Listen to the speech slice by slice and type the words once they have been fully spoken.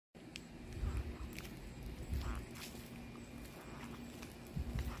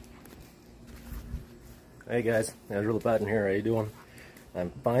Hey guys, Andrew Patton here. How you doing? I'm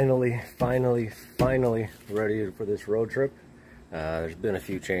finally ready for this road trip. There's been a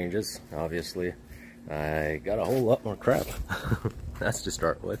few changes, obviously. I got a whole lot more crap. That's to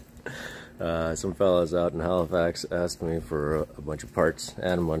start with. Some fellas out in Halifax asked me for a bunch of parts,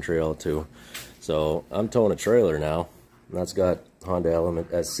 and in Montreal too. So I'm towing a trailer now, and that's got Honda Element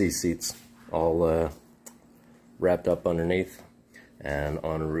SC seats all wrapped up underneath. And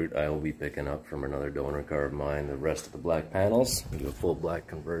en route, I will be picking up from another donor car of mine the rest of the black panels. Do a full black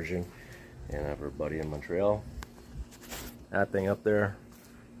conversion, and have our buddy in Montreal. That thing up there,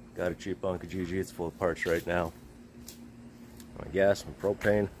 got it cheap on Kijiji. It's full of parts right now. My gas, my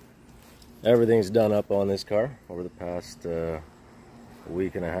propane, everything's done up on this car over the past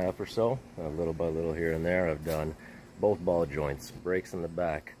week and a half or so. Little by little here and there. I've done both ball joints, brakes in the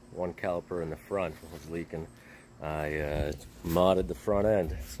back, one caliper in the front was leaking. I modded the front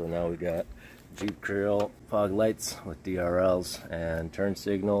end, so now we got Jeep Creole fog lights with DRLs and turn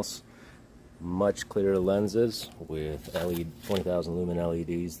signals, much clearer lenses with LED 20,000 lumen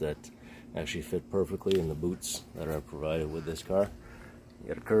LEDs that actually fit perfectly in the boots that are provided with this car. You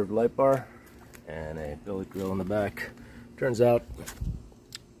got a curved light bar and a billet grill in the back. Turns out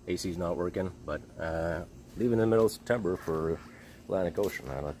AC's not working, but leaving in the middle of September for Atlantic Ocean,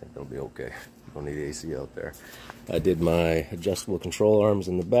 man, I think that'll be okay. Don't need AC out there. I did my adjustable control arms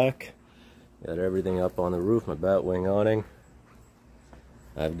in the back. Got everything up on the roof, my bat wing awning.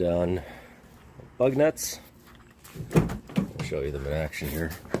 I've done bug nets. I'll show you them in action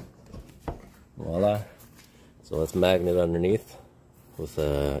here. Voila. So that's magnet underneath with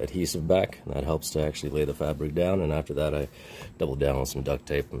adhesive back, and that helps to actually lay the fabric down. And after that, I double down with some duct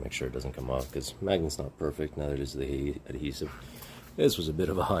tape and make sure it doesn't come off, because magnet's not perfect, neither is the adhesive. This was a bit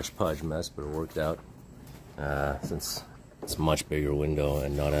of a hodgepodge mess, but it worked out. Since it's a much bigger window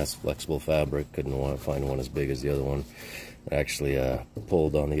and not as flexible fabric, couldn't find one as big as the other one. It actually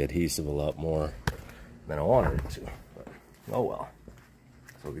pulled on the adhesive a lot more than I wanted it to. But, oh well.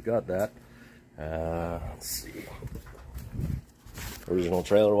 So we got that. Let's see. Original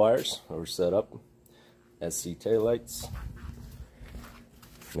trailer wires are set up. SC taillights.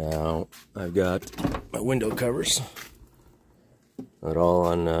 Now I've got my window covers. They're all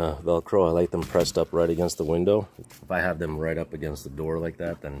on Velcro. I like them pressed up right against the window. If I have them right up against the door like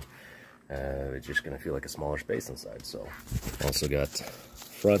that, then it's just going to feel like a smaller space inside. So, also got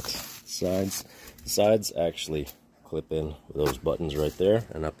front, sides. The sides actually clip in with those buttons right there,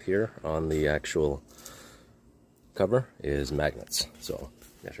 and up here on the actual cover is magnets. So,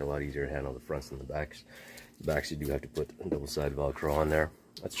 it's actually a lot easier to handle the fronts than the backs. The backs you do have to put double-sided Velcro on there.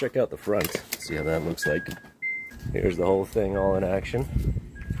 Let's check out the front, see how that looks like. Here's the whole thing all in action.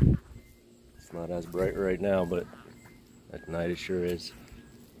 It's not as bright right now, but at night it sure is.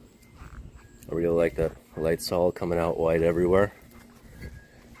 I really like that lights all coming out wide everywhere.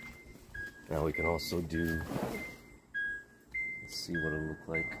 Now we can also do, let's see what it'll look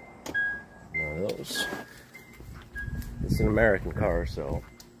like. One of those. It's an American car, so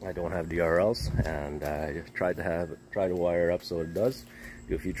I don't have DRLs, and I just tried to wire it up so it does.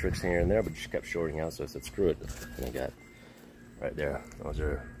 Do a few tricks here and there, but just kept shorting out, so I said screw it. And I got right there. Those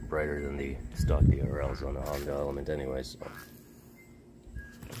are brighter than the stock DRLs on the Honda Element anyway, so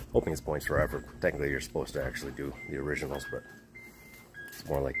hoping it's points for effort. Technically you're supposed to actually do the originals, but it's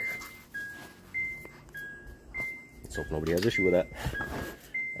more like, let's hope nobody has issue with that.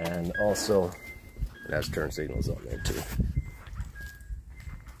 And also it has turn signals on there too.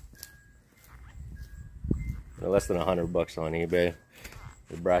 They're less than $100 on eBay.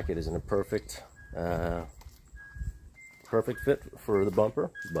 The bracket isn't a perfect fit for the bumper,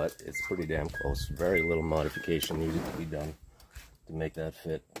 but it's pretty damn close. Very little modification needed to be done to make that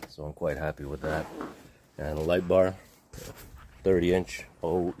fit, so I'm quite happy with that. And a light bar, 30-inch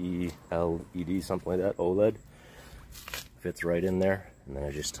OLED, something like that, OLED, fits right in there. And then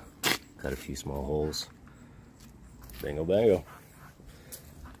I just cut a few small holes. Bingo bango.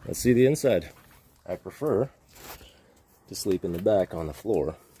 Let's see the inside. I prefer to sleep in the back on the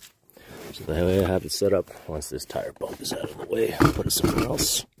floor. So the way I have it set up, once this tire bump is out of the way, I'll put it somewhere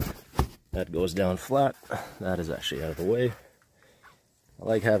else. That goes down flat. That is actually out of the way. I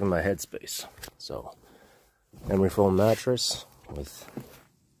like having my headspace. So, memory foam mattress with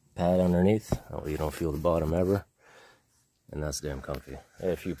pad underneath. That way you don't feel the bottom ever. And that's damn comfy. I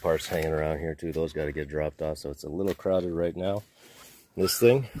have a few parts hanging around here too. Those got to get dropped off, so it's a little crowded right now. This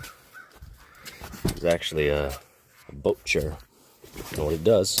thing is actually a boat chair. And what it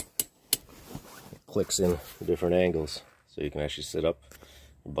does, it clicks in different angles, so you can actually sit up.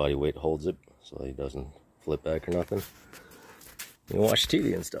 Your body weight holds it, so it doesn't flip back or nothing. You can watch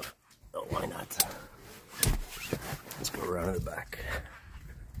TV and stuff. Oh, why not? Let's go around in the back.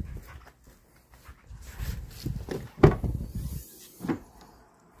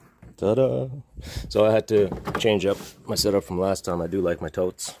 Ta-da! So I had to change up my setup from last time. I do like my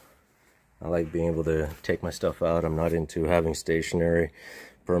totes. I like being able to take my stuff out. I'm not into having stationary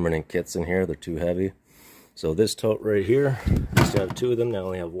permanent kits in here. They're too heavy. So this tote right here, I used to have 2 of them. Now I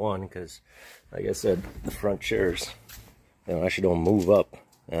only have 1 because, like I said, the front chairs, you know, actually don't move up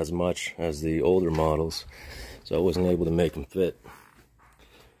as much as the older models. So I wasn't able to make them fit.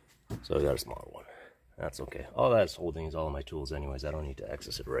 So I got a smaller one. That's okay. All that's holding is all of my tools anyways. I don't need to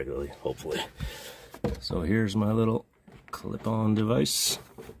access it regularly, hopefully. So here's my little clip-on device.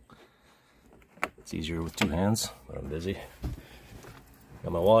 It's easier with 2 hands, but I'm busy.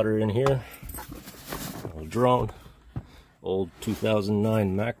 Got my water in here. Little drone. Old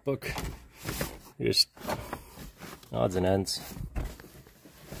 2009 MacBook. Just odds and ends.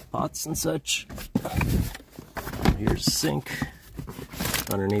 Pots and such. Here's a sink.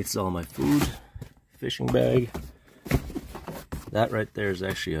 Underneath's all my food. Fishing bag. That right there is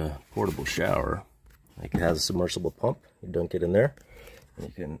actually a portable shower. Like, it has a submersible pump. You dunk it in there, and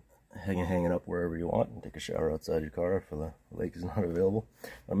you can hang it up wherever you want and take a shower outside your car if the lake is not available.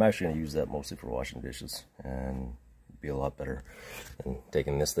 I'm actually going to use that mostly for washing dishes, and it'd be a lot better than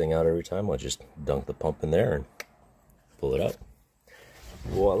taking this thing out every time. I'll just dunk the pump in there and pull it out.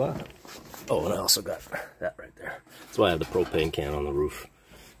 Voila. Oh, and I also got that right there. That's why I have the propane can on the roof.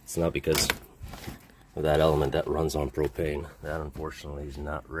 It's not because of that element that runs on propane. That unfortunately is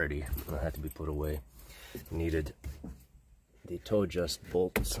not ready. It had to be put away. Needed the toe adjust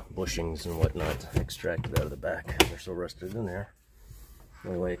bolts, bushings, and whatnot extracted out of the back. They're so rusted in there. The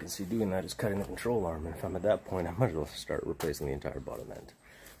only way I can see doing that is cutting the control arm, and if I'm at that point, I might as well start replacing the entire bottom end.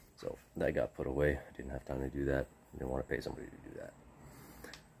 So that got put away. I didn't have time to do that. I didn't want to pay somebody to do that.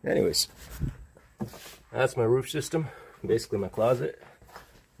 Anyways, that's my roof system. Basically my closet.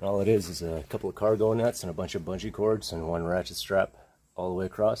 And all it is a couple of cargo nets and a bunch of bungee cords and 1 ratchet strap all the way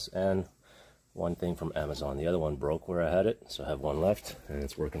across, and 1 thing from Amazon. The other one broke where I had it, so I have 1 left, and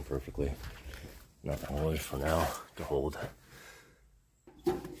it's working perfectly. Nothing on wood for now to hold.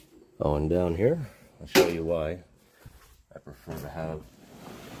 Oh, and down here, I'll show you why I prefer to have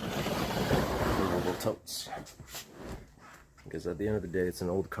movable totes. Because at the end of the day, it's an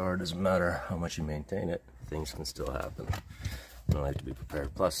old car. It doesn't matter how much you maintain it, things can still happen. And I like to be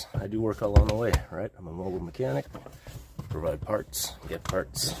prepared. Plus, I do work along the way, right? I'm a mobile mechanic, provide parts, get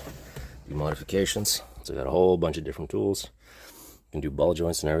parts, do modifications. So I got a whole bunch of different tools. I can do ball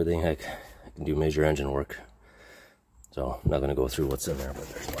joints and everything. Heck, I can do major engine work. So I'm not going to go through what's in there, but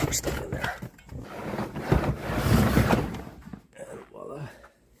there's a lot of stuff in there. And voila.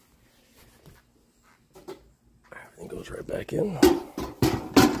 Everything goes right back in.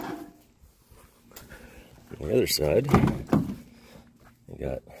 On the other side, I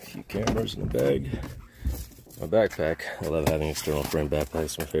got a few cameras in the bag. My backpack, I love having external frame backpacks.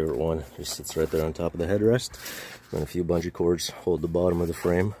 It's my favorite one. Just sits right there on top of the headrest. And a few bungee cords hold the bottom of the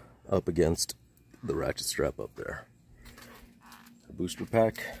frame up against the ratchet strap up there. A booster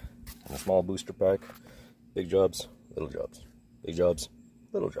pack, and a small booster pack. Big jobs, little jobs. Big jobs,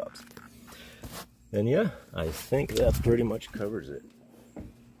 little jobs. And yeah, I think that pretty much covers it.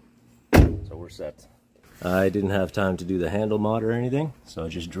 So we're set. I didn't have time to do the handle mod or anything, so I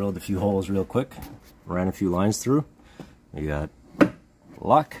just drilled a few holes real quick, ran a few lines through. We got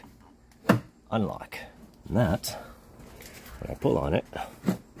lock, unlock, and that, when I pull on it,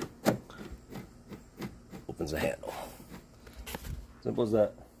 opens the handle. Simple as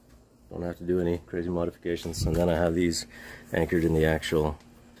that. Don't have to do any crazy modifications. And then I have these anchored in the actual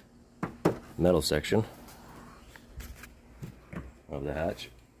metal section of the hatch,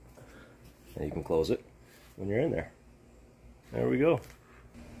 and you can close it when you're in there. There we go.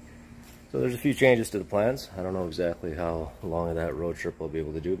 So there's a few changes to the plans. I don't know exactly how long of that road trip I'll be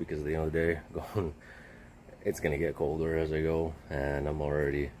able to do, because at the end of the day, it's going to get colder as I go, and I'm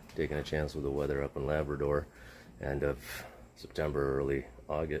already taking a chance with the weather up in Labrador. End of September, early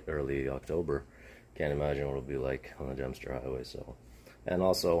August, early October. Can't imagine what it'll be like on the Dempster Highway. So, and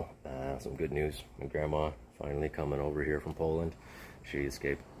also some good news. My grandma finally coming over here from Poland. She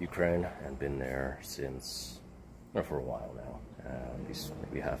escaped Ukraine and been there since, for a while now, at least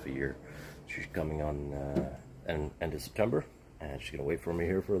maybe half a year. She's coming on end of September, and she's gonna wait for me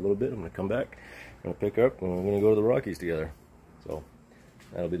here for a little bit. I'm gonna come back, I'm gonna pick her up, and we're gonna go to the Rockies together. So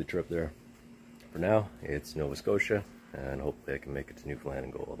that'll be the trip there. For now, it's Nova Scotia, and hopefully I can make it to Newfoundland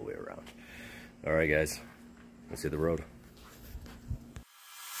and go all the way around. All right, guys, let's hit the road.